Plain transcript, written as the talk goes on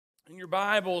In your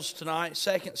Bibles tonight,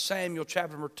 2 Samuel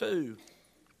chapter number 2.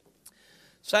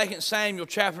 2 Samuel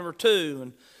chapter number 2.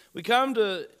 And we come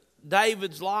to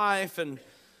David's life, and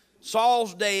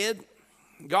Saul's dead.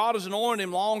 God has anointed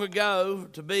him long ago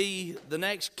to be the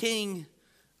next king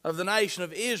of the nation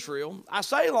of Israel. I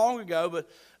say long ago, but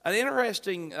an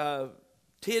interesting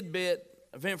tidbit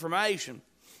of information.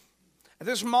 At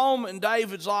this moment in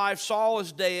David's life, Saul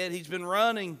is dead. He's been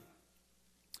running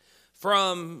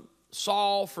from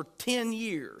Saul for 10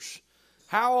 years.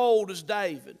 How old is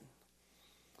David?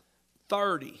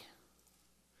 30.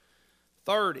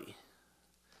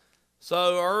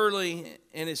 So early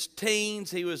in his teens,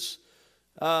 he was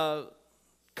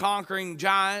conquering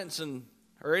giants,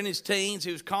 or in his teens,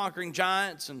 he was conquering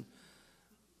giants and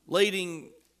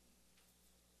leading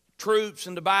troops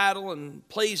into battle and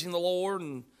pleasing the Lord.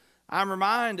 And I'm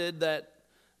reminded that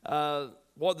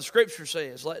what the Scripture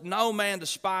says, let no man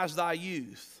despise thy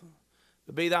youth,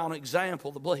 to be thou an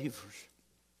example to the believers.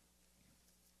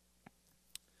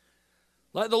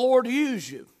 Let the Lord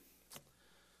use you.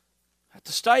 At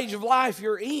the stage of life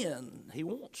you're in, He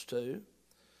wants to.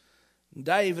 And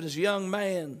David, as a young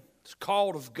man, is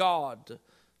called of God to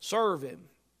serve Him.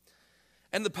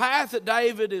 And the path that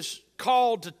David is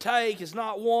called to take is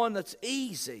not one that's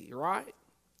easy, right?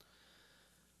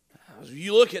 As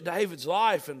you look at David's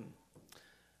life, and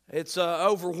it's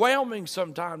overwhelming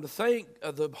sometimes to think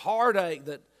of the heartache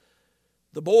that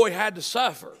the boy had to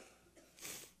suffer.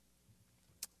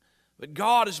 But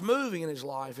God is moving in his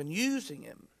life and using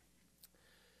him.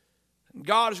 And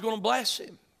God is going to bless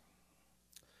him.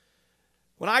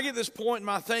 When I get this point in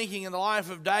my thinking in the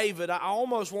life of David, I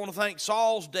almost want to think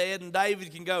Saul's dead and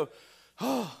David can go,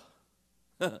 oh,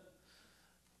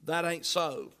 that ain't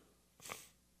so.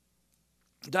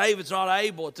 David's not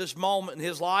able at this moment in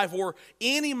his life or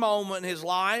any moment in his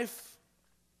life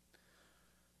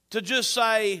to just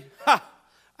say,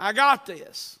 I got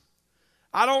this.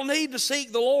 I don't need to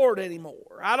seek the Lord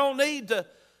anymore. I don't need to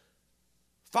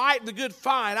fight the good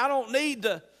fight. I don't need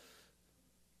to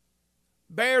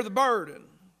bear the burden.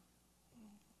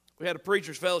 We had a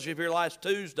preacher's fellowship here last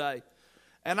Tuesday,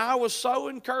 and I was so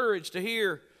encouraged to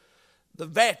hear the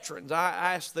veterans.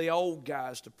 I asked the old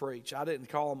guys to preach. I didn't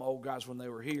call them old guys when they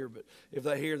were here, but if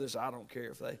they hear this, I don't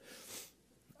care if they.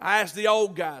 I asked the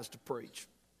old guys to preach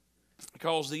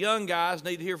because the young guys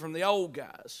need to hear from the old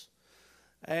guys.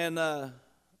 And Brother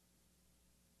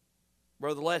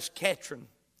Les Ketron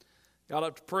got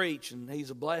up to preach, and he's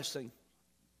a blessing.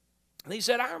 And he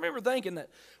said, I remember thinking that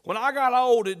when I got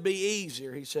old, it'd be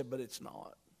easier. He said, but it's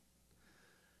not.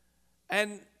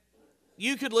 And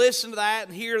you could listen to that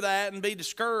and hear that and be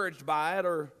discouraged by it,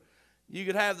 or you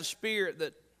could have the spirit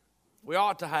that we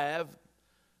ought to have,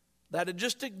 that it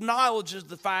just acknowledges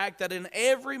the fact that in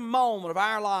every moment of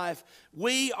our life,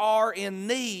 we are in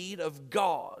need of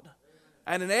God.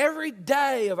 And in every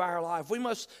day of our life, we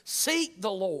must seek the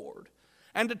Lord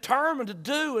and determine to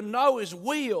do and know His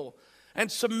will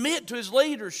and submit to His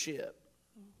leadership.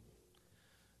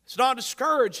 It's not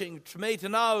discouraging to me to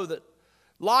know that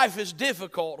life is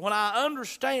difficult when I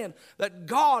understand that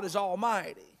God is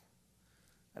almighty.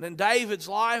 And in David's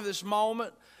life, this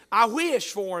moment, I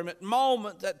wish for him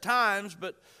at times,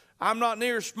 but I'm not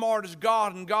near as smart as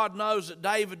God, and God knows that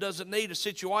David doesn't need a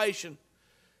situation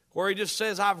where he just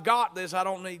says, I've got this, I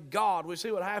don't need God. We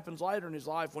see what happens later in his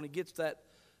life when he gets that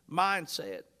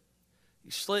mindset.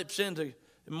 He slips into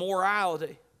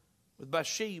immorality with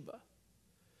Bathsheba.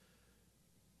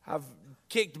 I've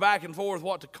kicked back and forth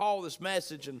what to call this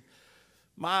message, and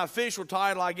my official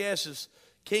title, I guess, is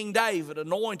King David,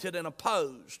 Anointed and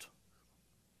Opposed.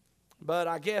 But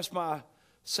I guess my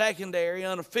secondary,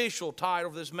 unofficial title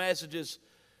of this message is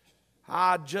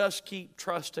I Just Keep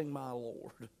Trusting My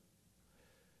Lord.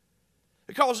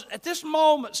 Because at this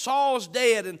moment, Saul is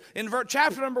dead, and in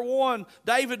chapter number 1,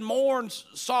 David mourns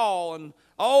Saul, and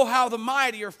oh, how the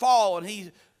mighty are fallen.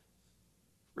 He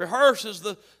rehearses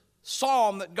the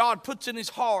psalm that God puts in his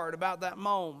heart about that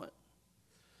moment.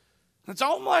 It's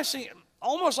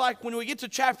almost like when we get to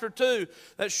chapter 2,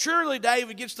 that surely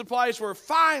David gets to the place where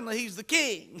finally he's the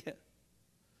king.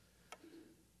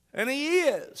 And he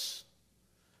is.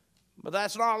 But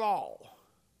that's not all.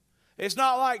 It's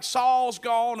not like Saul's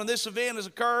gone and this event has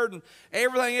occurred and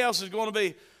everything else is going to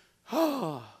be,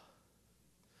 because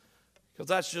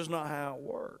that's just not how it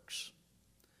works.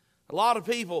 A lot of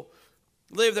people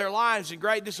live their lives in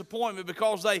great disappointment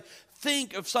because they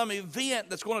think of some event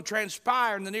that's going to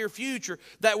transpire in the near future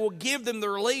that will give them the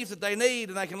relief that they need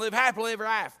and they can live happily ever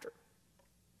after.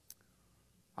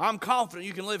 I'm confident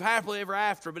you can live happily ever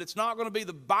after, but it's not going to be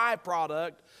the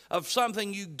byproduct of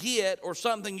something you get or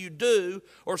something you do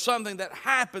or something that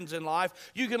happens in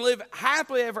life. You can live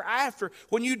happily ever after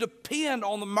when you depend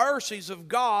on the mercies of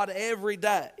God every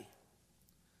day.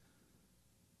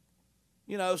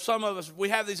 You know, some of us, we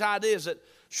have these ideas that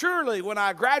surely when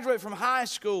I graduate from high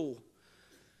school,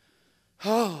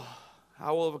 I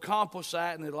will have accomplished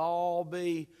that and it'll all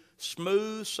be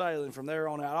smooth sailing from there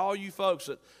on out. All you folks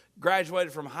that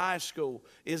graduated from high school,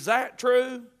 is that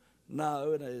true?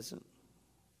 No, it isn't.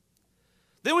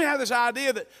 Then we have this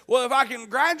idea that, well, if I can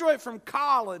graduate from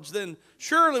college, then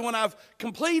surely when I've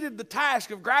completed the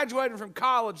task of graduating from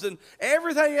college, then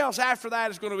everything else after that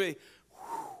is going to be,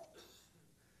 whew.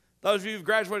 Those of you who've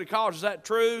graduated college, is that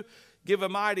true? Give a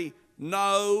mighty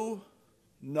no,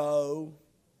 no.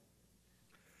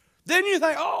 Then you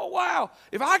think, oh, wow,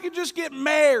 if I could just get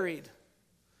married,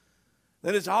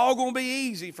 then it's all going to be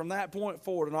easy from that point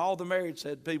forward. And all the married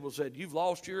people said, you've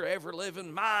lost your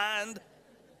ever-living mind.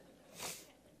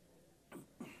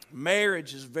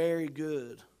 Marriage is very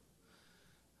good,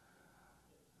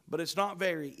 but it's not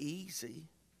very easy.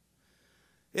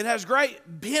 It has great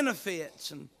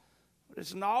benefits, but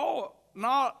it's not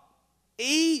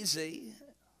easy.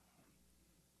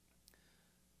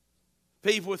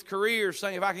 People with careers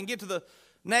saying, if I can get to the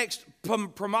next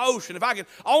promotion, if I can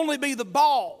only be the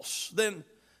boss, then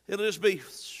it'll just be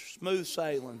smooth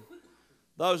sailing.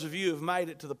 Those of you who have made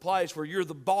it to the place where you're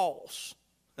the boss,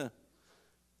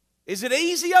 is it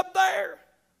easy up there?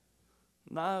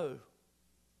 No.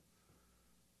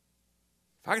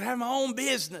 If I can have my own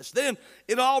business, then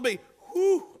it'll all be,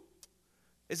 whew.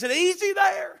 Is it easy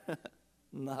there?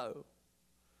 No.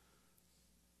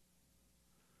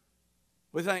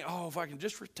 We think, oh, if I can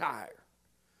just retire.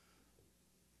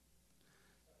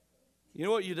 You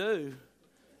know what you do?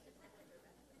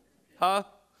 Huh?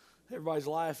 Everybody's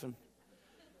laughing.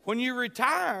 When you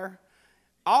retire,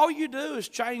 all you do is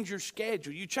change your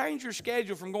schedule. You change your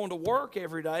schedule from going to work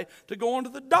every day to going to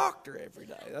the doctor every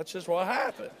day. That's just what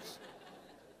happens.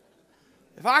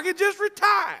 If I could just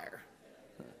retire.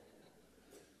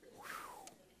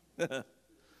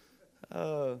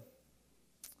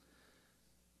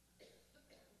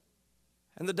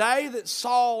 And the day that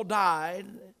Saul died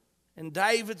in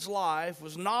David's life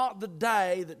was not the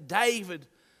day that David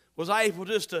was able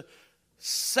just to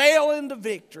sail into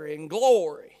victory and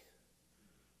glory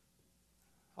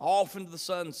off into the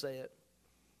sunset.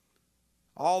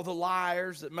 All the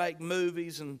liars that make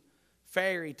movies and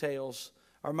fairy tales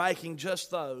are making just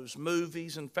those,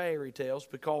 movies and fairy tales,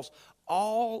 because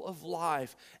all of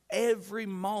life, every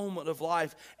moment of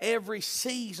life, every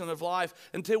season of life,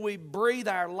 until we breathe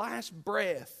our last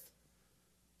breath,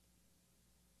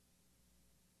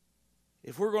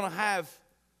 if we're going to have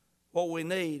what we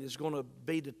need, is going to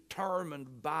be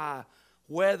determined by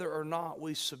whether or not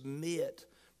we submit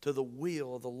to the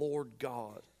will of the Lord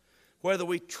God, whether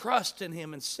we trust in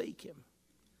Him and seek Him.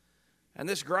 And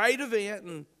this great event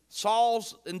in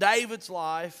Saul's and David's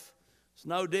life is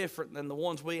no different than the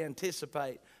ones we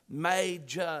anticipate may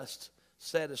just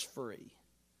set us free.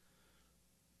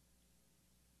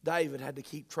 David had to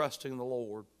keep trusting the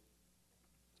Lord.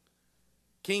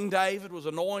 King David was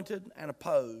anointed and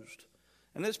opposed.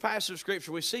 In this passage of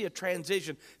Scripture, we see a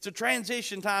transition. It's a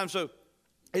transition time, so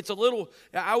it's a little,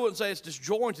 I wouldn't say it's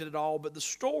disjointed at all, but the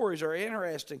stories are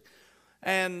interesting.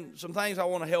 And some things I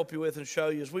want to help you with and show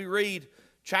you as we read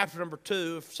chapter number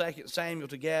 2 of 2 Samuel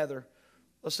together.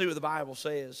 Let's see what the Bible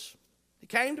says. It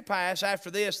came to pass after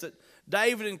this that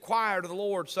David inquired of the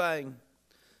Lord, saying,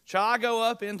 shall I go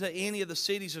up into any of the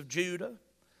cities of Judah?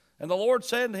 And the Lord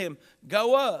said to him,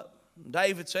 go up. And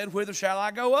David said, whither shall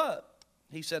I go up?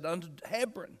 He said, unto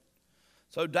Hebron.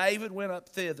 So David went up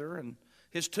thither, and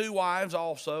his 2 wives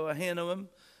also, Ahinoam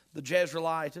the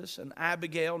Jezreelitess, and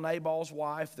Abigail, Nabal's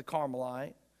wife, the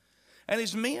Carmelite. And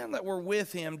his men that were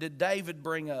with him did David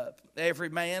bring up, every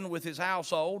man with his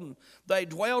household, and they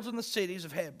dwelt in the cities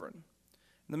of Hebron. And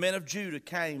the men of Judah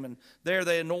came, and there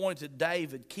they anointed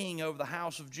David king over the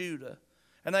house of Judah.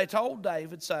 And they told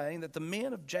David, saying that the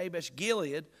men of Jabesh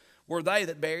Gilead were they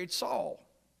that buried Saul.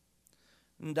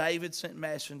 And David sent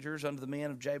messengers unto the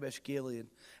men of Jabesh Gilead,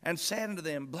 and said unto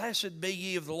them, blessed be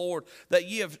ye of the Lord, that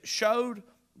ye have showed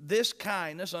this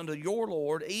kindness unto your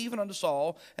Lord, even unto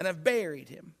Saul, and have buried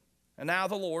him. And now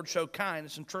the Lord show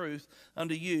kindness and truth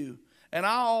unto you. And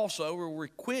I also will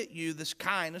requite you this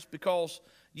kindness, because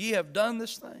ye have done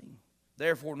this thing.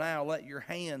 Therefore now let your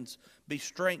hands be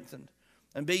strengthened,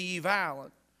 and be ye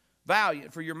valiant,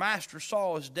 for your master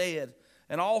Saul is dead,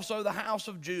 and also the house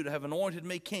of Judah have anointed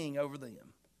me king over them.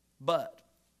 But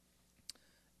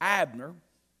Abner,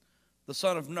 the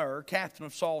son of Ner, captain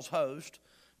of Saul's host,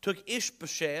 took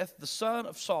Ishbosheth, the son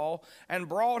of Saul, and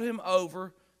brought him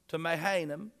over to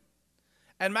Mahanaim,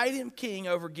 and made him king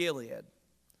over Gilead,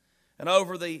 and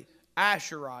over the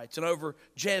Asherites, and over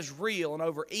Jezreel, and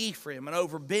over Ephraim, and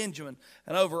over Benjamin,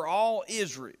 and over all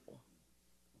Israel.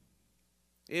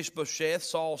 Ishbosheth,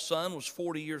 Saul's son, was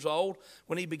 40 years old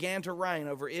when he began to reign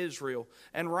over Israel,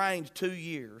 and reigned 2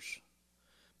 years.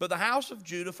 But the house of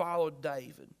Judah followed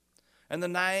David. And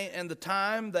the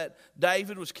time that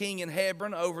David was king in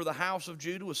Hebron over the house of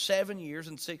Judah was 7 years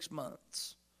and 6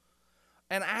 months.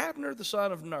 And Abner the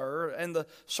son of Ner and the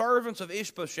servants of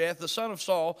Ishbosheth the son of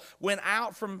Saul went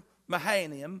out from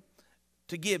Mahanaim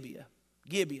to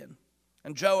Gibeon.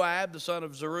 And Joab the son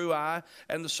of Zeruiah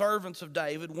and the servants of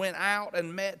David went out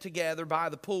and met together by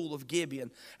the pool of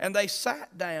Gibeon. And they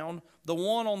sat down, the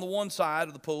one on the one side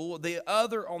of the pool, the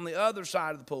other on the other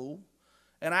side of the pool.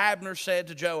 And Abner said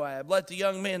to Joab, "Let the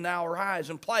young men now arise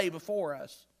and play before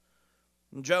us."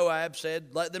 And Joab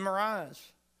said, "Let them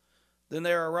arise." Then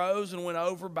there arose and went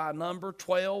over by number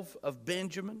 12 of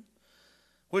Benjamin,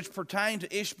 which pertained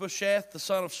to Ishbosheth the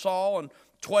son of Saul, and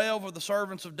 12 of the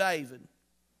servants of David.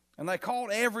 And they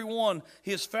caught every one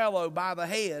his fellow by the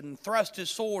head, and thrust his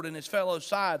sword in his fellow's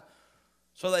side,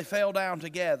 so they fell down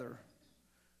together.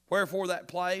 Wherefore that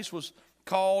place was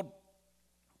called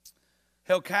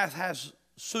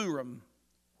Helkath-Surim,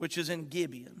 which is in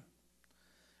Gibeon.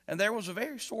 And there was a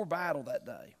very sore battle that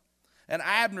day. And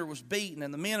Abner was beaten,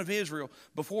 and the men of Israel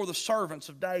before the servants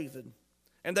of David.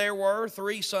 And there were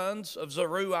 3 sons of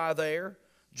Zeruiah there,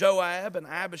 Joab and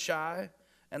Abishai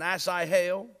and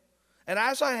Asahel. And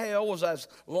Asahel was as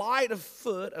light of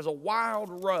foot as a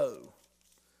wild roe.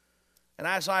 And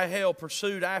Asahel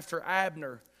pursued after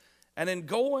Abner. And in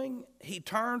going, he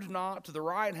turned not to the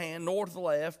right hand nor to the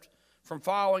left from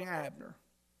following Abner.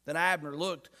 Then Abner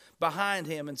looked behind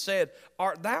him and said,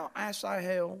 "Art thou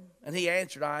Asahel?" And he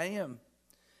answered, "I am."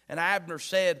 And Abner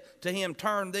said to him,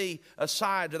 "Turn thee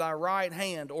aside to thy right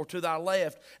hand or to thy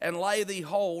left, and lay thee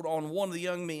hold on one of the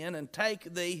young men, and take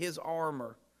thee his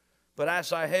armor." But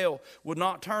Asahel would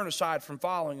not turn aside from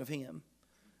following of him.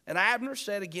 And Abner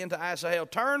said again to Asahel,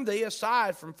 "Turn thee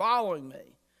aside from following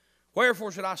me.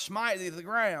 Wherefore should I smite thee to the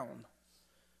ground?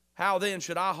 How then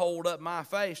should I hold up my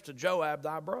face to Joab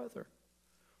thy brother?"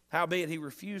 Howbeit he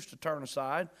refused to turn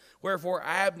aside. Wherefore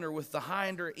Abner with the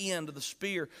hinder end of the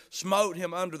spear smote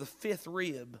him under the 5th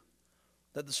rib,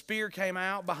 that the spear came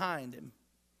out behind him.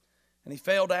 And he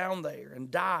fell down there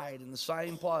and died in the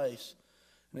same place.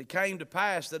 And it came to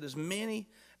pass that as many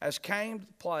as came to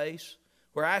the place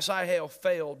where Asahel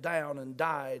fell down and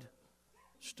died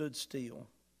stood still.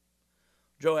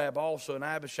 Joab also and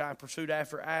Abishai pursued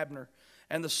after Abner.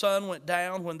 And the sun went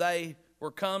down when they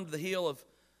were come to the hill of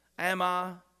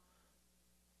Ammah,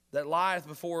 that lieth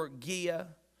before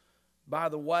Giah, by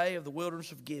the way of the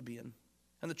wilderness of Gibeon.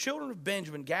 And the children of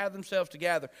Benjamin gathered themselves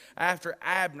together after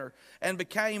Abner, and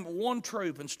became one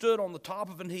troop, and stood on the top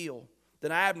of an hill.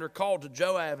 Then Abner called to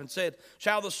Joab and said,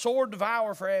 "Shall the sword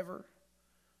devour forever?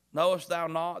 Knowest thou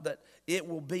not that it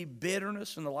will be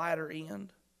bitterness in the latter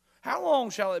end? How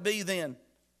long shall it be then,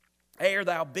 ere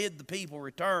thou bid the people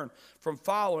return from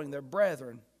following their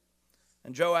brethren?"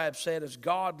 And Joab said, "As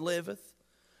God liveth,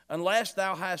 unless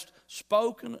thou hast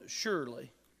spoken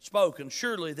surely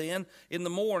then in the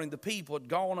morning the people had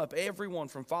gone up every one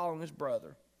from following his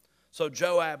brother." So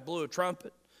Joab blew a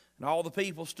trumpet, and all the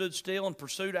people stood still and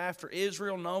pursued after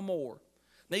Israel no more,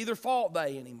 neither fought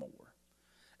they any more.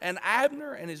 And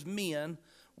Abner and his men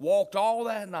walked all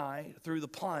that night through the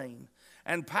plain,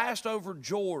 and passed over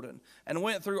Jordan, and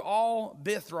went through all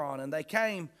Bithron, and they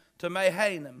came to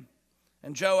Mahanaim.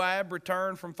 And Joab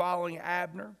returned from following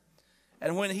Abner.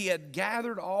 And when he had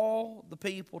gathered all the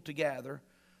people together,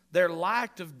 there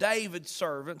lacked of David's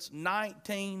servants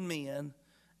 19 men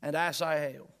and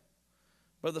Asahel.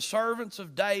 But the servants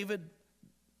of David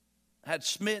had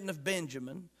smitten of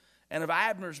Benjamin and of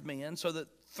Abner's men, so that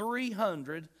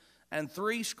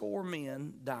 360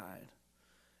 men died.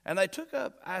 And they took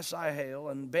up Asahel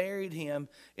and buried him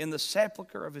in the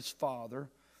sepulchre of his father,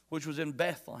 which was in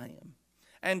Bethlehem.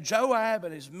 And Joab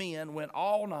and his men went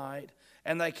all night,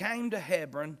 and they came to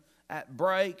Hebron at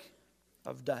break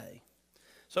of day.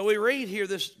 So we read here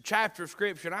this chapter of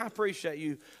Scripture, and I appreciate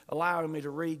you allowing me to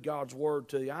read God's Word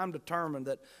to you. I'm determined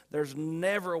that there's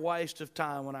never a waste of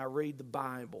time when I read the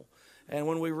Bible and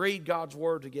when we read God's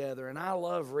Word together. And I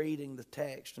love reading the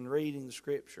text and reading the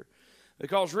Scripture,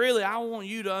 because really I want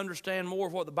you to understand more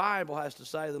of what the Bible has to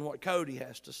say than what Cody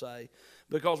has to say,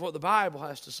 because what the Bible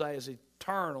has to say is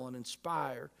eternal and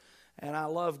inspired, and I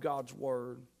love God's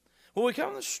Word. When we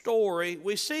come to the story,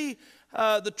 we see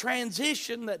the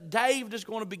transition that David is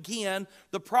going to begin,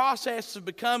 the process of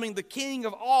becoming the king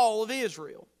of all of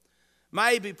Israel.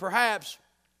 Maybe, perhaps,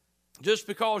 just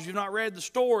because you've not read the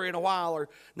story in a while or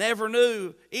never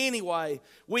knew anyway,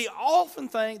 we often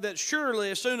think that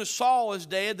surely as soon as Saul is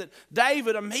dead that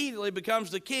David immediately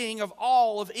becomes the king of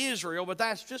all of Israel, but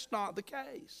that's just not the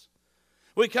case.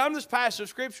 We come to this passage of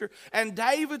Scripture, and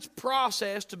David's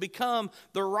process to become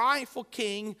the rightful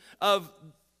king of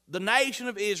the nation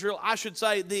of Israel, I should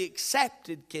say the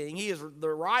accepted king. He is the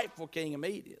rightful king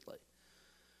immediately.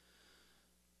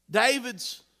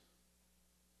 David's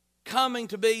coming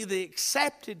to be the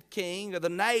accepted king of the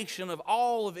nation of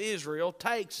all of Israel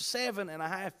takes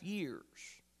 7.5 years.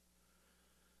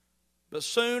 But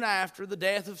soon after the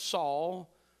death of Saul,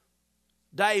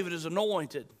 David is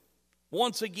anointed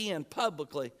once again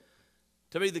publicly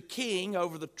to be the king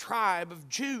over the tribe of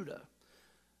Judah.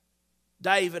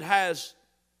 David has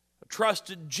a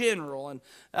trusted general, and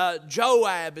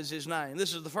Joab is his name.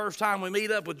 This is the first time we meet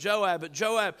up with Joab, but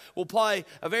Joab will play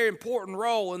a very important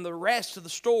role in the rest of the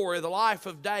story, the life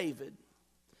of David.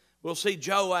 We'll see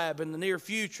Joab in the near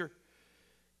future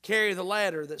carry the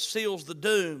letter that seals the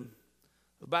doom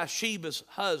of Bathsheba's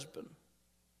husband.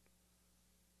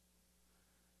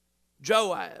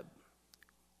 Joab.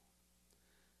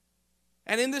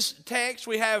 And in this text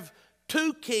we have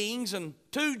 2 kings and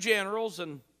 2 generals,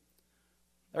 and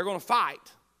they're going to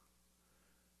fight.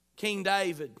 King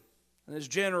David and his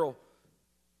general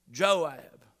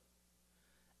Joab.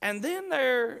 And then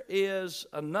there is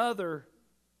another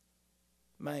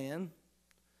man,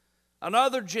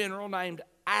 another general named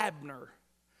Abner.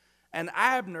 And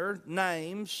Abner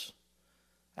names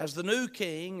as the new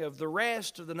king of the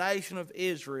rest of the nation of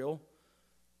Israel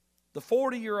the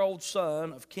 40-year-old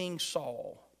son of King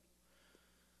Saul.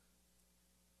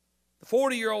 The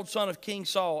 40-year-old son of King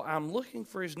Saul, I'm looking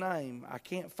for his name. I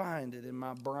can't find it in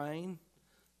my brain.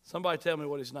 Somebody tell me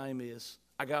what his name is.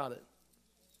 I got it.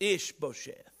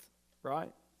 Ishbosheth, right?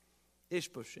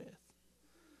 Ishbosheth.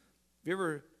 Have you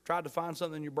ever tried to find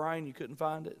something in your brain you couldn't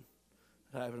find it?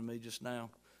 It happened to me just now.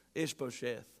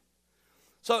 Ishbosheth.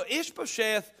 So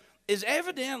Ishbosheth is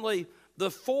evidently the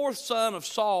 4th son of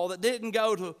Saul that didn't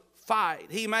go to fight.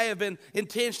 He may have been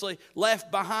intentionally left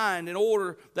behind in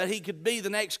order that he could be the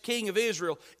next king of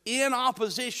Israel in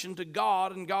opposition to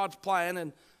God and God's plan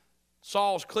and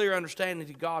Saul's clear understanding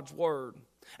of God's word.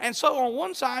 And so on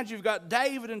one side you've got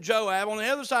David and Joab. On the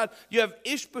other side you have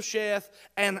Ishbosheth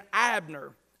and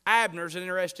Abner. Abner's an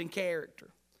interesting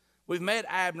character. We've met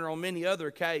Abner on many other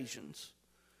occasions,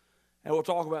 and we'll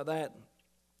talk about that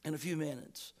in a few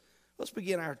minutes. Let's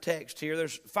begin our text here.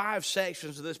 There's 5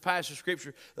 sections of this passage of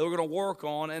Scripture that we're going to work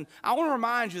on. And I want to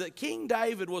remind you that King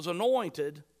David was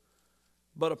anointed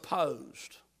but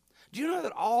opposed. Do you know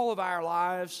that all of our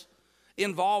lives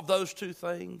involve those 2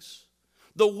 things?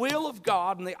 The will of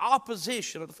God and the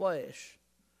opposition of the flesh.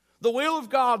 The will of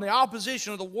God and the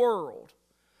opposition of the world.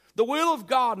 The will of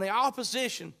God and the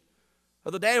opposition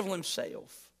of the devil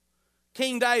himself.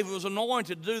 King David was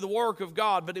anointed to do the work of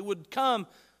God, but it would come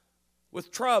with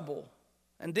trouble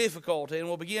and difficulty. And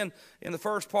we'll begin in the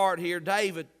first part here.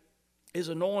 David is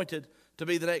anointed to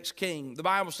be the next king. The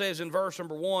Bible says in verse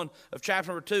number 1 of chapter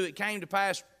number 2, it came to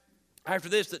pass after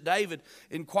this that David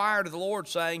inquired of the Lord,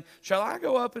 saying, shall I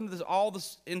go up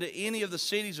into any of the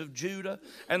cities of Judah?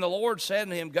 And the Lord said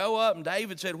to him, go up. And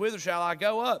David said, whither shall I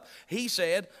go up? He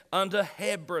said, unto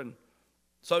Hebron.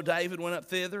 So David went up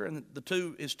thither, and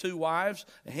his two wives,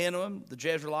 Ahinoam the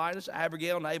Jezreelitess,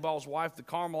 Abigail, Nabal's wife, the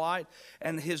Carmelite,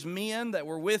 and his men that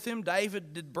were with him,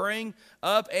 David did bring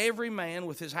up every man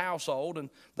with his household,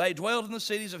 and they dwelt in the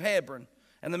cities of Hebron.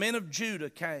 And the men of Judah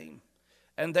came,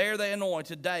 and there they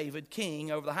anointed David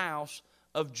king over the house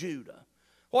of Judah.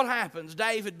 What happens?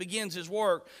 David begins his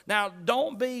work. Now,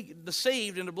 don't be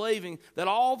deceived into believing that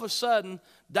all of a sudden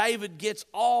David gets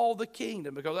all the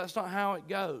kingdom, because that's not how it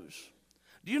goes.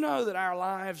 Do you know that our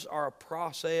lives are a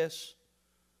process?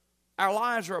 Our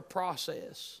lives are a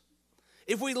process.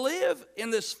 If we live in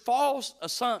this false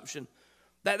assumption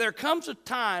that there comes a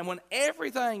time when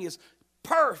everything is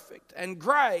perfect and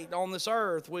great on this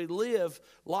earth, we live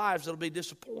lives that will be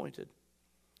disappointed.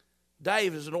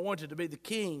 David is anointed to be the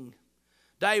king.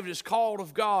 David is called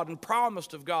of God and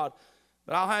promised of God.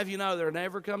 But I'll have you know, there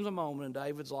never comes a moment in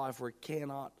David's life where he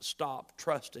cannot stop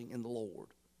trusting in the Lord.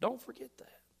 Don't forget that.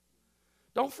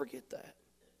 Don't forget that.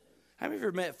 How many of you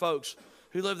have met folks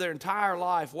who live their entire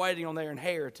life waiting on their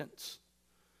inheritance?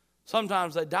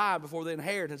 Sometimes they die before the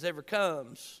inheritance ever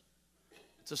comes.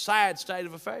 It's a sad state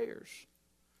of affairs.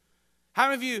 How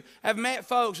many of you have met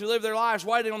folks who live their lives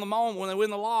waiting on the moment when they win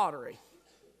the lottery?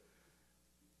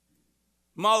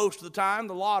 most of the time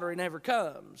the lottery never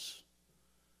comes.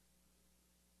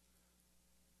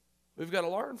 We've got to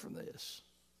learn from this.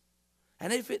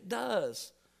 And if it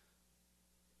does,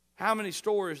 how many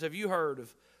stories have you heard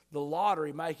of the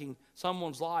lottery making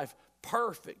someone's life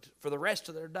perfect for the rest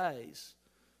of their days?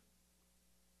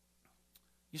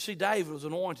 You see, David was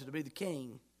anointed to be the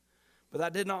king, but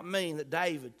that did not mean that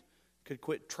David could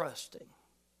quit trusting.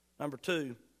 Number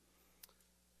two,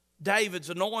 David's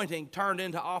anointing turned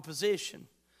into opposition.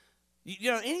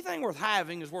 You know, anything worth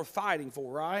having is worth fighting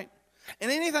for, right?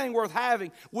 And anything worth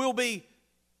having will be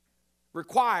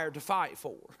required to fight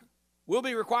for. We'll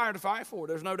be required to fight for.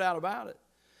 There's no doubt about it.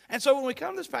 And so when we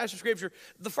come to this passage of Scripture,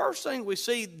 the first thing we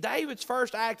see, David's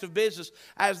first act of business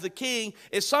as the king,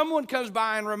 is someone comes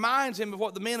by and reminds him of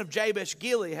what the men of Jabesh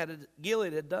Gilead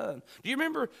had done. Do you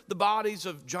remember the bodies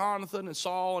of Jonathan and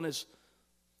Saul and his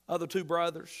other two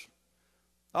brothers?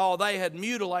 Oh, they had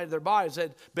mutilated their bodies. They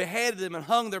had beheaded them and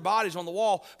hung their bodies on the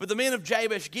wall. But the men of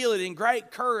Jabesh Gilead, in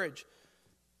great courage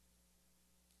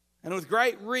and with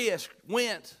great risk,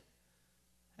 went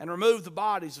and removed the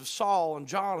bodies of Saul and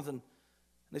Jonathan and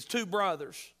his two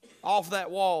brothers off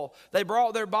that wall. They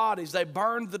brought their bodies, they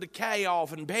burned the decay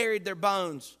off and buried their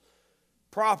bones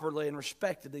properly and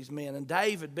respected these men. And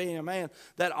David, being a man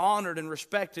that honored and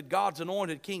respected God's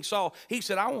anointed King Saul, he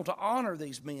said, I want to honor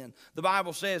these men. The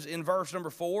Bible says in verse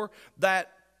number 4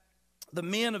 that the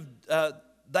men of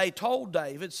they told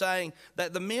David, saying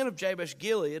that the men of Jabesh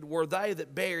Gilead were they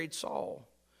that buried Saul.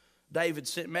 David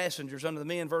sent messengers unto the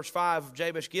men, verse 5 of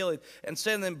Jabesh Gilead, and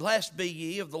said to them, Blessed be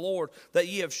ye of the Lord, that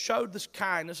ye have showed this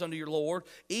kindness unto your Lord,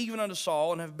 even unto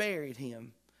Saul, and have buried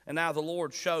him. And now the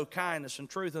Lord show kindness and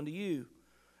truth unto you.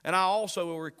 And I also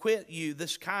will requite you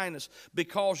this kindness,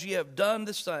 because ye have done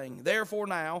this thing. Therefore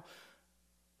now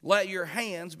let your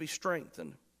hands be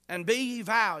strengthened. And be ye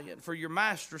valiant, for your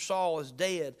master Saul is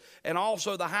dead, and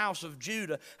also the house of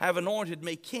Judah have anointed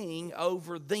me king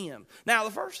over them. Now,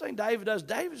 the first thing David does,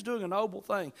 David's doing a noble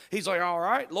thing. He's like, all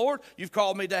right, Lord, you've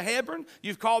called me to Hebron.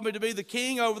 You've called me to be the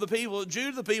king over the people of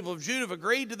Judah. The people of Judah have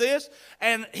agreed to this.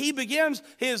 And he begins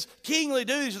his kingly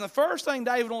duties. And the first thing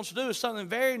David wants to do is something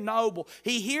very noble.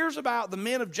 He hears about the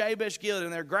men of Jabesh Gilead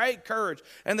and their great courage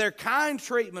and their kind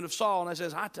treatment of Saul. And he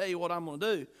says, I tell you what I'm going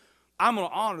to do. I'm going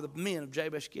to honor the men of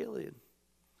Jabesh Gilead.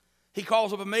 He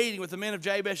calls up a meeting with the men of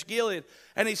Jabesh Gilead,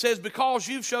 and he says, because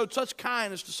you've showed such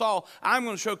kindness to Saul, I'm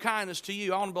going to show kindness to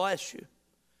you. I want to bless you.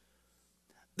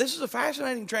 This is a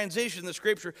fascinating transition in the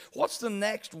Scripture. What's the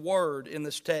next word in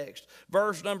this text?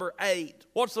 Verse number 8.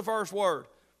 What's the first word?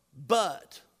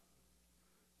 But.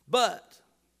 But.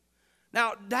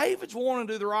 Now, David's wanting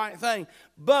to do the right thing,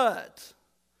 but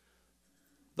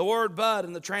the word but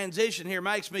in the transition here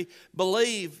makes me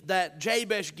believe that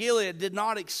Jabesh Gilead did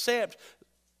not accept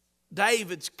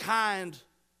David's kind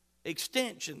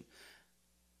extension.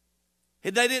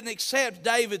 They didn't accept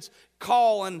David's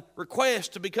call and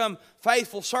request to become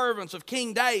faithful servants of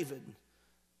King David.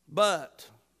 But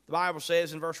the Bible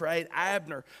says in verse 8,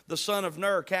 Abner, the son of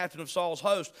Ner, captain of Saul's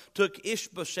host, took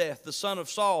Ishbosheth, the son of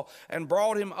Saul, and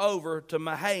brought him over to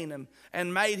Mahanaim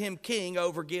and made him king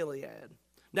over Gilead.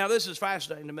 Now, this is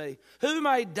fascinating to me. Who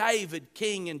made David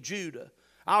king in Judah?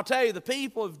 I'll tell you, the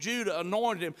people of Judah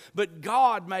anointed him, but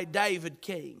God made David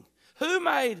king. Who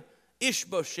made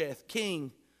Ishbosheth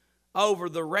king over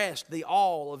the rest, the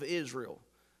all of Israel?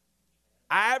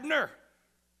 Abner.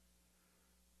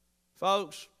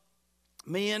 Folks,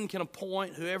 men can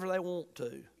appoint whoever they want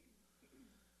to.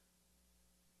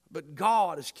 But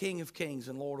God is King of kings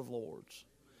and Lord of lords.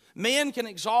 Men can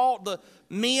exalt the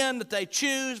men that they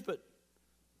choose, but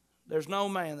there's no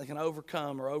man that can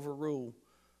overcome or overrule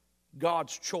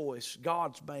God's choice,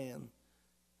 God's man,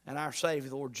 and our Savior,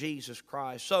 the Lord Jesus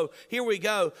Christ. So here we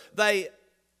go.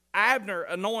 Abner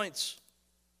anoints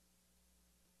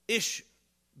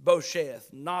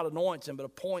Ishbosheth, not anoints him, but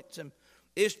appoints him,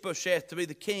 Ishbosheth, to be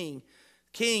the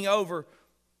king over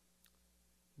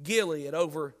Gilead,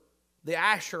 over the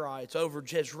Asherites, over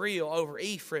Jezreel, over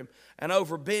Ephraim, and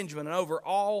over Benjamin, and over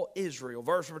all Israel.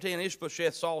 Verse number 10,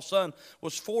 Ishbosheth, Saul's son,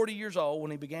 was 40 years old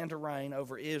when he began to reign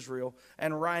over Israel,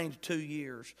 and reigned 2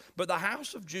 years. But the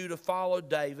house of Judah followed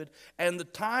David, and the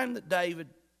time that David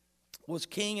was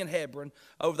king in Hebron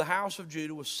over the house of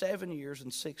Judah was 7 years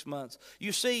and 6 months.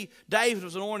 You see, David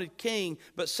was anointed king,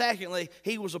 but secondly,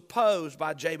 he was opposed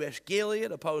by Jabesh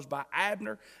Gilead, opposed by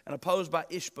Abner, and opposed by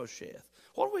Ishbosheth.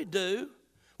 What do we do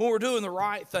when we're doing the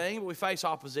right thing, but we face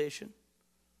opposition?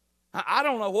 I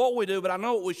don't know what we do, but I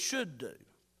know what we should do.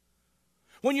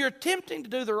 When you're attempting to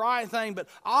do the right thing, but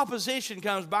opposition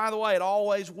comes, by the way, it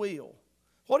always will.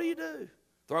 What do you do?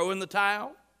 Throw in the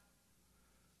towel?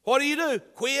 What do you do?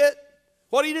 Quit?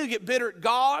 What do? Get bitter at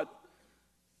God?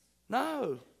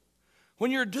 No. When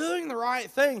you're doing the right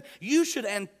thing, you should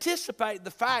anticipate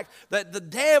the fact that the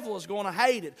devil is going to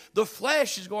hate it. The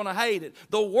flesh is going to hate it.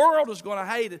 The world is going to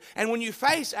hate it. And when you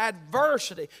face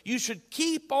adversity, you should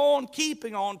keep on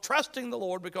keeping on, trusting the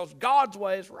Lord, because God's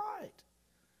way is right.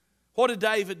 What did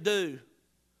David do?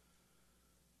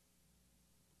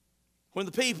 When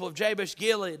the people of Jabesh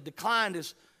Gilead declined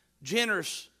his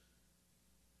generous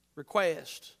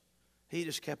request, he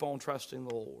just kept on trusting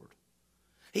the Lord.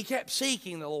 He kept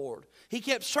seeking the Lord. He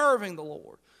kept serving the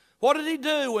Lord. What did he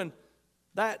do when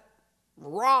that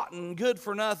rotten,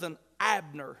 good-for-nothing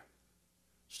Abner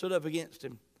stood up against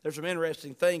him? There's some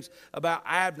interesting things about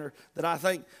Abner that I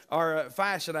think are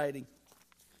fascinating.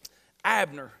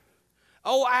 Abner.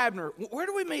 Oh, Abner. Where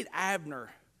do we meet Abner?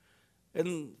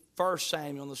 In 1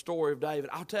 Samuel, in the story of David.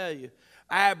 I'll tell you,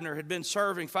 Abner had been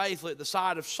serving faithfully at the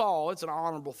side of Saul. It's an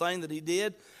honorable thing that he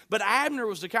did. But Abner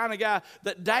was the kind of guy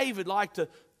that David liked to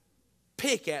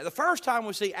pick at. The first time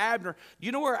we see Abner,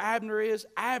 you know where Abner is?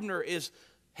 Abner is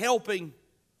helping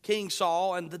King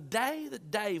Saul. And the day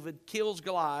that David kills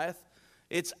Goliath,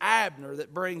 it's Abner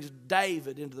that brings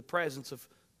David into the presence of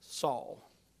Saul.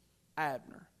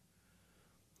 Abner.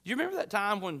 Do you remember that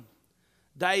time when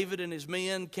David and his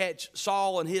men catch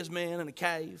Saul and his men in a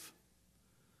cave?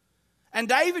 And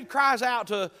David cries out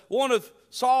to one of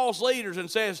Saul's leaders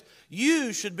and says,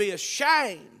 "You should be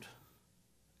ashamed,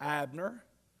 Abner,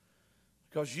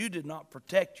 because you did not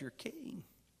protect your king."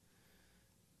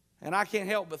 And I can't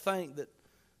help but think that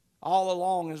all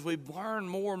along, as we've learned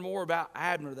more and more about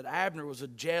Abner, that Abner was a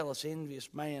jealous,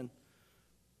 envious man.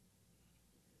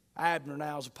 Abner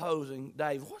now is opposing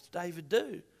David. What's David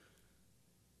do?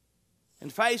 In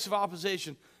face of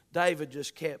opposition, David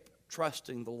just kept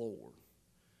trusting the Lord.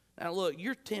 Now look,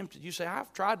 you're tempted. You say,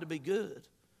 "I've tried to be good.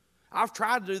 I've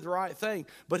tried to do the right thing,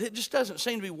 but it just doesn't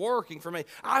seem to be working for me.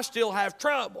 I still have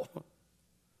trouble."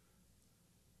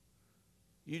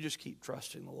 You just keep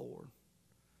trusting the Lord.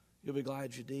 You'll be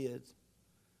glad you did.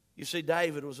 You see,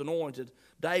 David was anointed.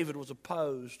 David was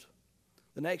opposed.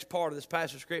 The next part of this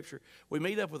passage of Scripture, we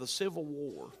meet up with a civil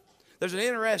war. There's an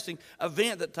interesting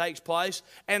event that takes place.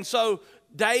 And so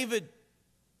David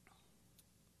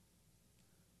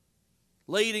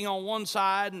leading on one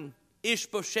side and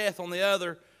Ishbosheth on the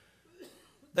other,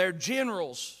 their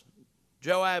generals,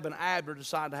 Joab and Abner,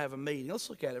 decide to have a meeting. Let's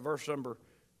look at it, verse number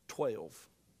 12.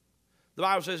 The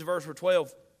Bible says in verse number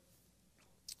 12,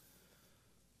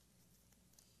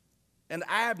 "And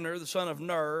Abner, the son of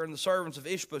Ner, and the servants of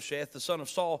Ishbosheth, the son of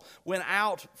Saul, went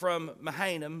out from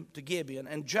Mahanaim to Gibeon.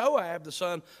 And Joab, the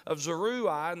son of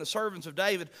Zeruiah, and the servants of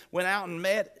David went out and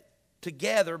met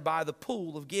together by the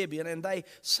pool of Gibeon. And they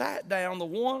sat down, the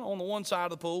one on the one side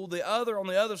of the pool, the other on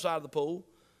the other side of the pool.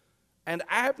 And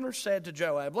Abner said to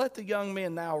Joab, 'Let the young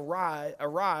men now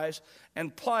arise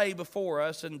and play before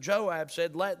us.' And Joab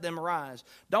said, 'Let them arise.'"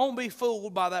 Don't be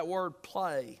fooled by that word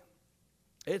play.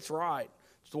 It's right.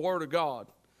 It's the word of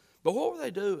God. But what were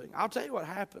they doing? I'll tell you what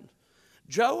happened.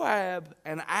 Joab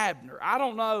and Abner, I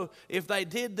don't know if they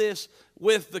did this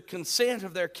with the consent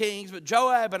of their kings, but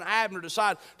Joab and Abner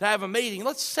decided to have a meeting.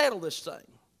 Let's settle this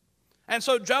thing. And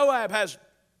so Joab has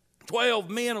 12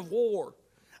 men of war.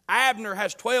 Abner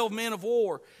has 12 men of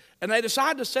war. And they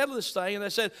decided to settle this thing, and they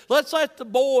said, "Let's let the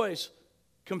boys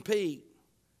compete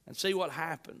and see what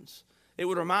happens." It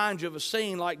would remind you of a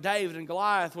scene like David and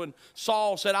Goliath when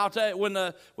Saul said, "I'll tell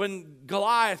you," when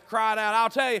Goliath cried out, "I'll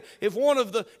tell you, if one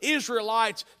of the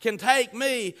Israelites can take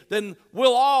me, then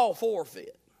we'll all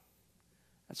forfeit."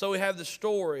 And so we have this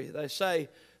story. They say,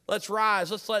 "Let's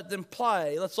rise, let's let them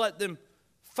play, let's let them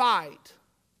fight."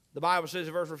 The Bible says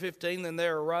in verse 15, "Then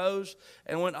there arose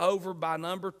and went over by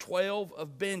number 12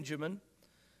 of Benjamin,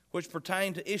 which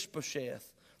pertained to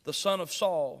Ishbosheth, the son of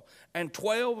Saul, and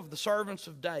 12 of the servants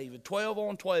of David," 12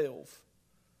 on 12.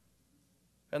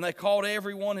 "And they caught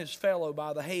every one his fellow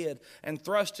by the head, and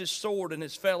thrust his sword in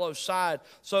his fellow's side.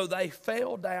 So they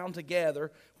fell down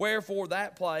together, wherefore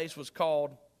that place was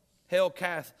called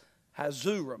Helkath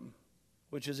Hazurim,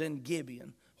 which is in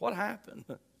Gibeon." What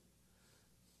happened?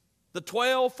 The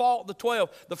 12 fought the 12.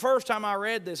 The first time I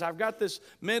read this, I've got this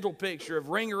mental picture of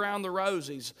Ring Around the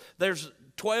Rosies. There's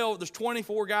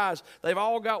 24 guys. They've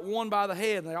all got one by the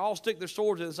head, and they all stick their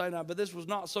swords in the same time. But this was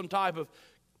not some type of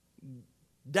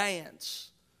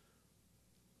dance.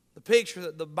 The picture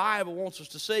that the Bible wants us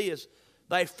to see is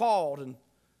they fought, and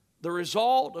the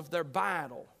result of their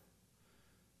battle,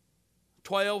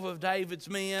 12 of David's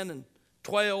men and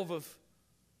 12 of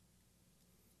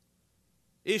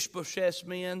Ishbosheth's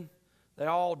men, they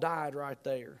all died right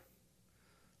there.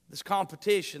 This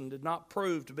competition did not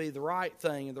prove to be the right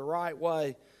thing and the right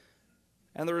way.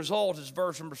 And the result is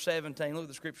verse number 17. Look what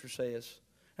the scripture says.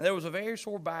 And there was a very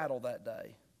sore battle that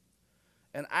day.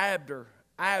 And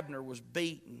Abner was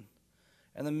beaten,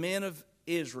 and the men of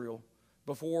Israel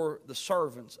before the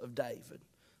servants of David.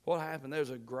 What happened? There was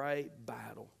a great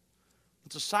battle.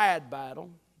 It's a sad battle.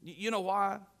 You know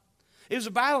why? It was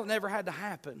a battle that never had to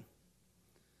happen.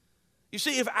 You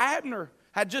see, if Abner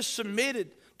had just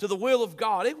submitted to the will of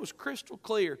God, it was crystal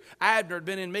clear. Abner had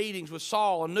been in meetings with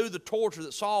Saul and knew the torture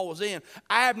that Saul was in.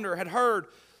 Abner had heard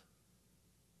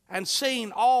and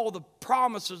seen all the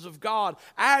promises of God.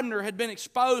 Abner had been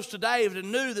exposed to David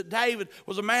and knew that David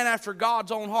was a man after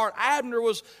God's own heart. Abner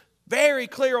was very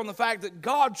clear on the fact that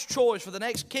God's choice for the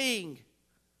next king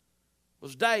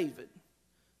was David.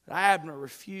 But Abner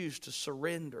refused to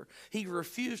surrender. He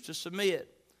refused to submit.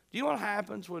 Do you know what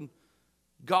happens when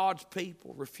God's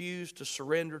people refuse to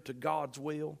surrender to God's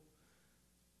will?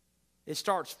 It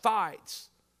starts fights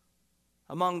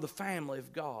among the family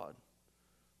of God.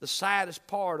 The saddest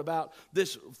part about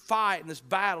this fight and this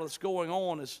battle that's going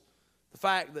on is the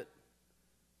fact that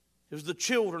it was the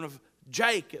children of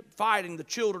Jacob fighting the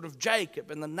children of Jacob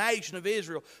and the nation of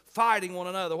Israel fighting one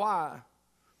another. Why?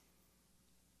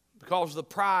 Because of the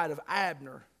pride of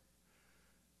Abner.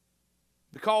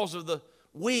 Because of the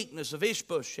weakness of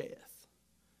Ishbosheth.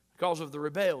 Because of the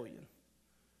rebellion.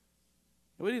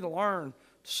 We need to learn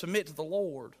to submit to the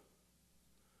Lord.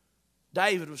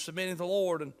 David was submitting to the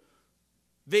Lord, and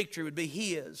victory would be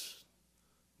his.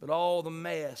 But all the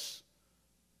mess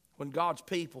when God's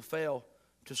people fail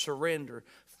to surrender,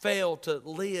 fail to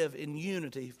live in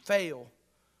unity, fail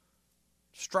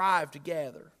to strive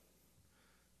together,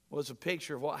 was a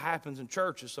picture of what happens in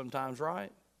churches sometimes,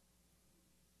 right?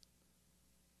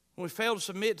 When we fail to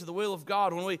submit to the will of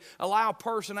God, when we allow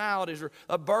personalities or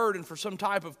a burden for some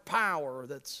type of power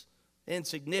that's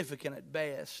insignificant at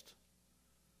best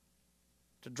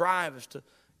to drive us to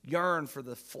yearn for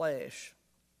the flesh,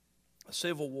 a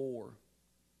civil war.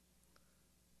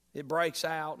 It breaks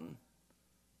out, and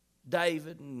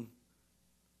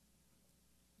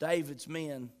David's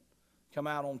men come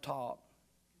out on top.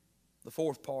 The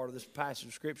fourth part of this passage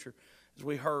of Scripture, as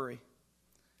we hurry,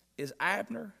 is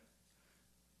Abner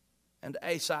and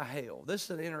Asahel. This is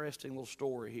an interesting little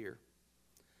story here.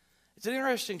 It's an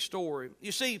interesting story.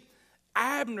 You see,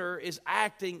 Abner is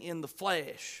acting in the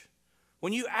flesh.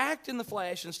 When you act in the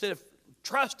flesh instead of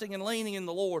trusting and leaning in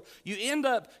the Lord, you end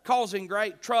up causing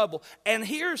great trouble. And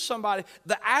here's somebody,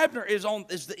 the Abner is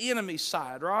the enemy's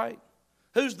side, right?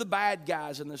 Who's the bad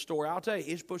guys in this story? I'll tell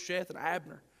you, Ishbosheth and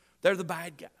Abner. They're the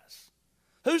bad guys.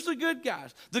 Who's the good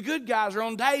guys? The good guys are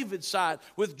on David's side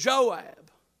with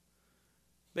Joab.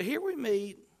 But here we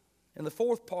meet in the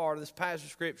fourth part of this passage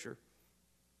of Scripture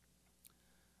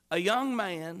a young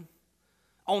man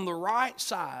on the right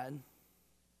side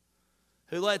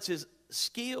who lets his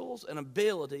skills and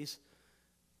abilities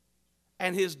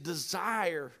and his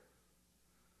desire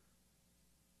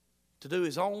to do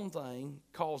his own thing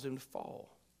cause him to fall.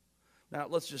 Now,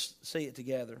 let's just see it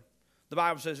together. The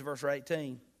Bible says in verse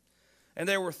 18, and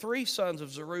there were 3 sons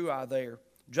of Zeruiah there,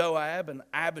 Joab and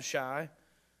Abishai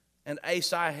and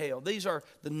Asahel. These are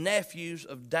the nephews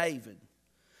of David.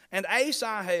 And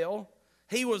Asahel,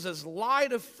 he was as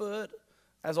light of foot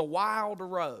as a wild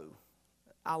roe.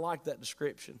 I like that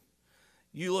description.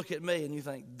 You look at me and you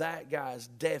think, that guy is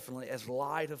definitely as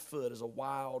light of foot as a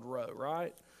wild roe,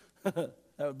 right? That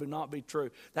would not be true.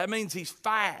 That means he's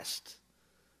fast.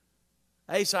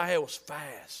 Asahel was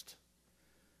fast.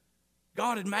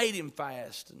 God had made him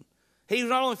fast. And he was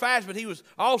not only fast, but he was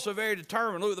also very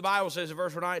determined. Look what the Bible says in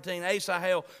verse 19.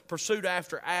 Asahel pursued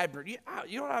after Abner.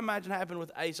 You know what I imagine happened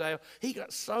with Asahel? He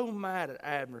got so mad at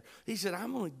Abner. He said,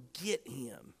 I'm going to get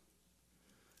him.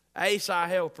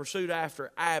 Asahel pursued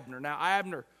after Abner. Now,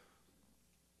 Abner,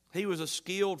 he was a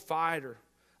skilled fighter,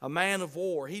 a man of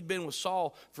war. He'd been with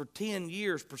Saul for 10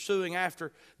 years pursuing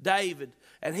after David.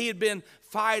 And he had been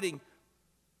fighting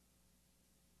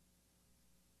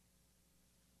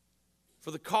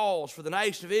for the cause, for the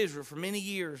nation of Israel for many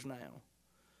years now.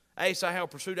 Asahel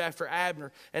pursued after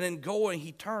Abner, and in going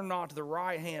he turned not to the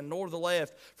right hand nor to the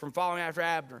left from following after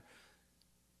Abner.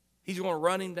 He's going to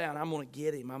run him down. I'm going to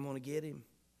get him. I'm going to get him.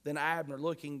 Then Abner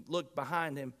looked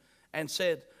behind him and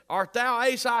said, Art thou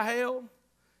Asahel?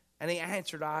 And he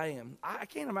answered, I am. I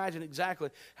can't imagine exactly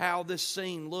how this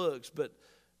scene looks, but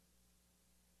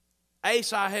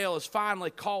Asahel is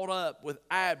finally caught up with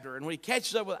Abner. And when he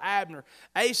catches up with Abner,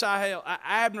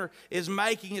 Abner is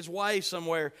making his way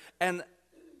somewhere. And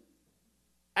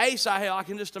Asahel, I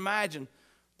can just imagine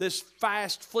this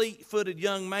fast, fleet-footed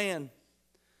young man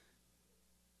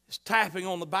is tapping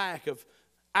on the back of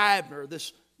Abner,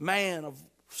 this man of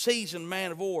seasoned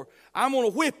man of war. I'm going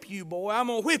to whip you, boy. I'm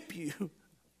going to whip you.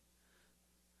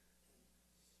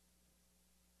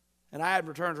 And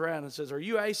Abner turns around and says, are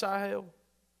you Asahel?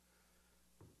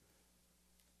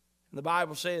 And the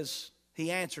Bible says,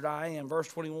 he answered, I am. Verse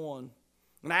 21.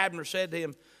 And Abner said to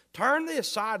him, turn thee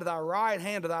aside to thy right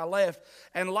hand to thy left,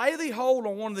 and lay thee hold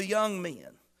on one of the young men.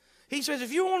 He says,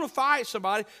 if you want to fight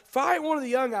somebody, fight one of the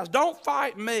young guys. Don't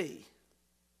fight me.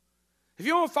 If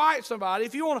you want to fight somebody,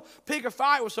 if you want to pick a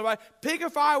fight with somebody, pick a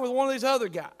fight with one of these other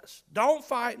guys. Don't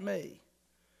fight me.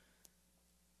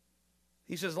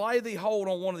 He says, lay thee hold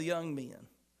on one of the young men,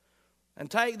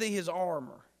 and take thee his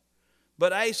armor.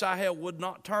 But Asahel would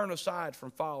not turn aside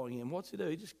from following him. What's he do?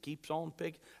 He just keeps on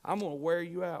picking. I'm going to wear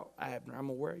you out, Abner. I'm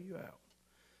going to wear you out.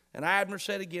 And Abner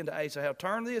said again to Asahel,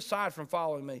 turn thee aside from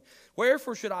following me.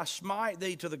 Wherefore should I smite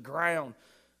thee to the ground?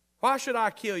 Why should I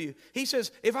kill you? He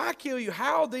says, if I kill you,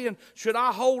 how then should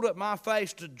I hold up my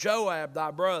face to Joab,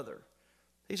 thy brother?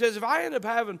 He says, if I end up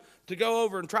having to go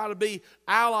over and try to be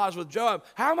allies with Joab,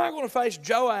 how am I going to face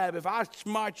Joab if I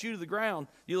smite you to the ground,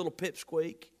 you little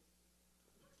pipsqueak?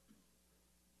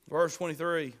 Verse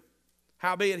 23,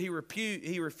 howbeit he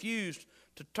refused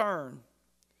to turn.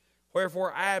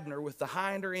 Wherefore Abner, with the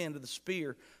hinder end of the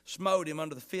spear, smote him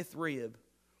under the fifth rib,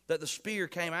 that the spear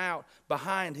came out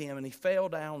behind him, and he fell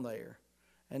down there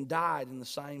and died in the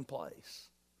same place.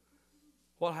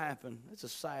 What happened? It's a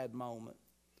sad moment.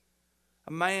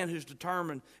 A man who's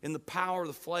determined in the power of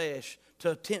the flesh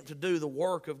to attempt to do the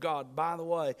work of God. By the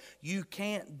way, you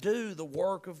can't do the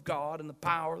work of God in the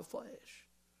power of the flesh.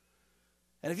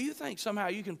 And if you think somehow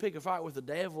you can pick a fight with the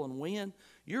devil and win,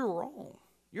 you're wrong.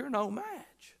 You're no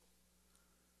match.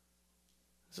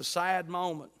 It's a sad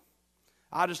moment.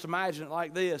 I just imagine it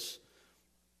like this.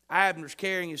 Abner's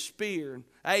carrying his spear, and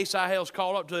Asahel's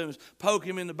called up to him and poke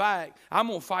him in the back. I'm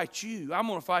going to fight you. I'm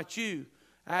going to fight you.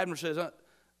 Abner says,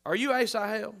 are you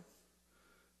Asahel?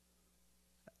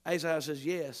 Asahel says,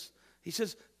 yes. He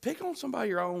says, pick on somebody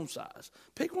your own size.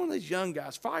 Pick one of these young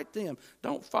guys. Fight them.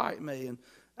 Don't fight me. And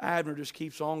Abner just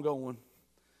keeps on going.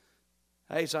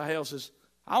 Asahel says,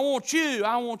 I want you.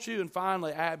 I want you. And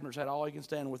finally, Abner's had all he can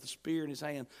stand with a spear in his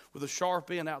hand, with a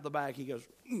sharp end out the back. He goes,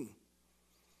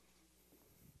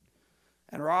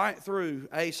 and right through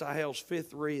Asahel's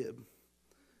fifth rib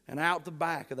and out the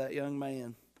back of that young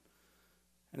man.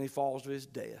 And he falls to his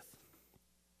death.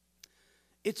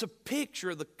 It's a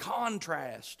picture of the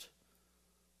contrast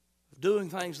of doing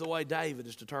things the way David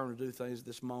is determined to do things at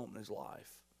this moment in his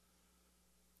life.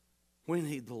 We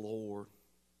need the Lord.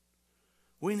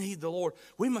 We need the Lord.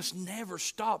 We must never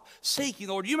stop seeking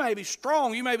the Lord. You may be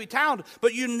strong, you may be talented,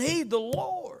 but you need the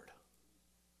Lord.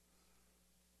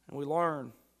 And we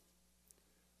learn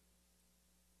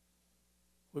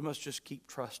we must just keep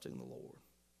trusting the Lord.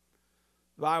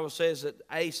 The Bible says that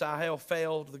Asahel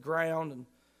fell to the ground, and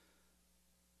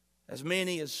as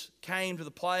many as came to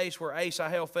the place where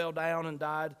Asahel fell down and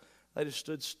died, they just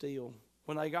stood still.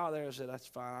 When they got there, they said, that's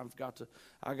fine. I've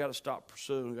got to stop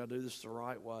pursuing. I've got to do this the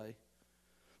right way.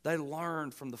 They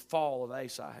learned from the fall of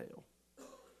Asahel.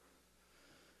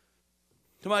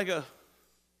 To make a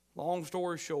long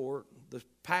story short, the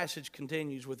passage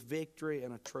continues with victory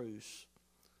and a truce.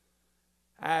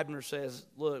 Abner says,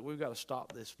 look, we've got to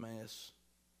stop this mess.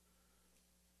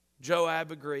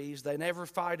 Joab agrees. They never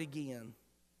fight again.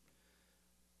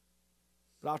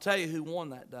 But I'll tell you who won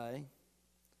that day.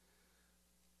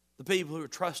 The people who are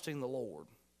trusting the Lord.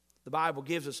 The Bible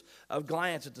gives us a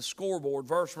glance at the scoreboard.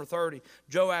 Verse 30,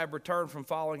 Joab returned from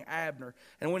following Abner.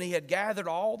 And when he had gathered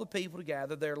all the people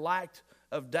together, there lacked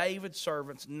of David's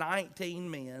servants 19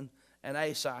 men and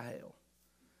Asahel.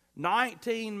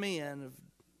 19 men of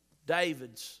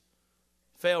David's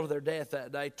fell to their death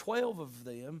that day. 12 of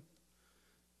them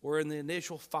were in the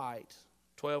initial fight,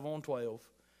 12 on 12.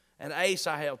 And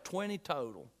Asahel, 20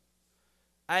 total.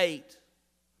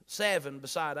 7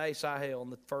 beside Asahel in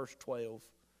the first 12.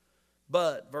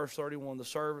 But, verse 31, the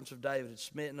servants of David had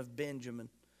smitten of Benjamin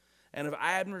and of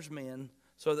Abner's men,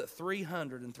 so that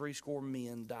 360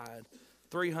 men died.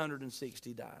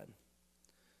 360 died.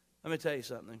 Let me tell you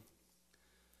something.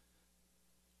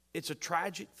 It's a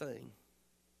tragic thing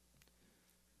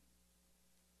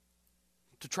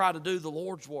to try to do the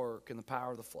Lord's work in the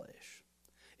power of the flesh.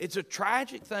 It's a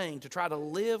tragic thing to try to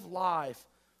live life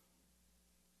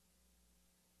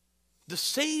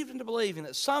deceived into believing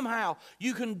that somehow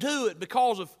you can do it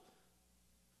because of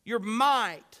your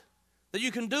might, that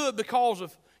you can do it because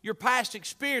of your past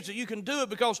experience, that you can do it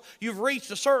because you've reached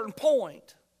a certain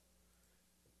point.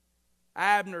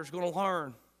 Abner's going to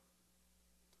learn.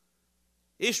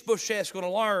 Ishbosheth's going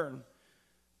to learn.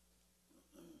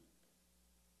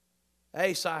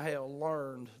 Asahel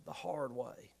learned the hard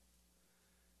way.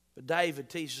 But David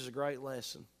teaches a great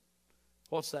lesson.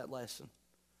 What's that lesson?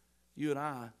 You and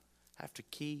I have to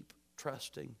keep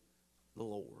trusting the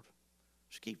Lord.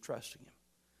 Just keep trusting Him.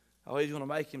 Oh, He's going to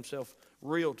make Himself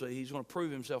real to you. He's going to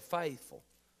prove Himself faithful.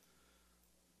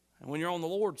 And when you're on the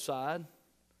Lord's side,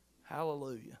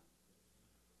 hallelujah.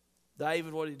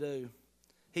 David, what did he do?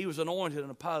 He was anointed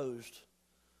and opposed.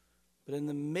 But in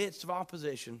the midst of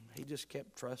opposition, he just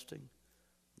kept trusting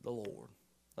the Lord.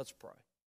 Let's pray.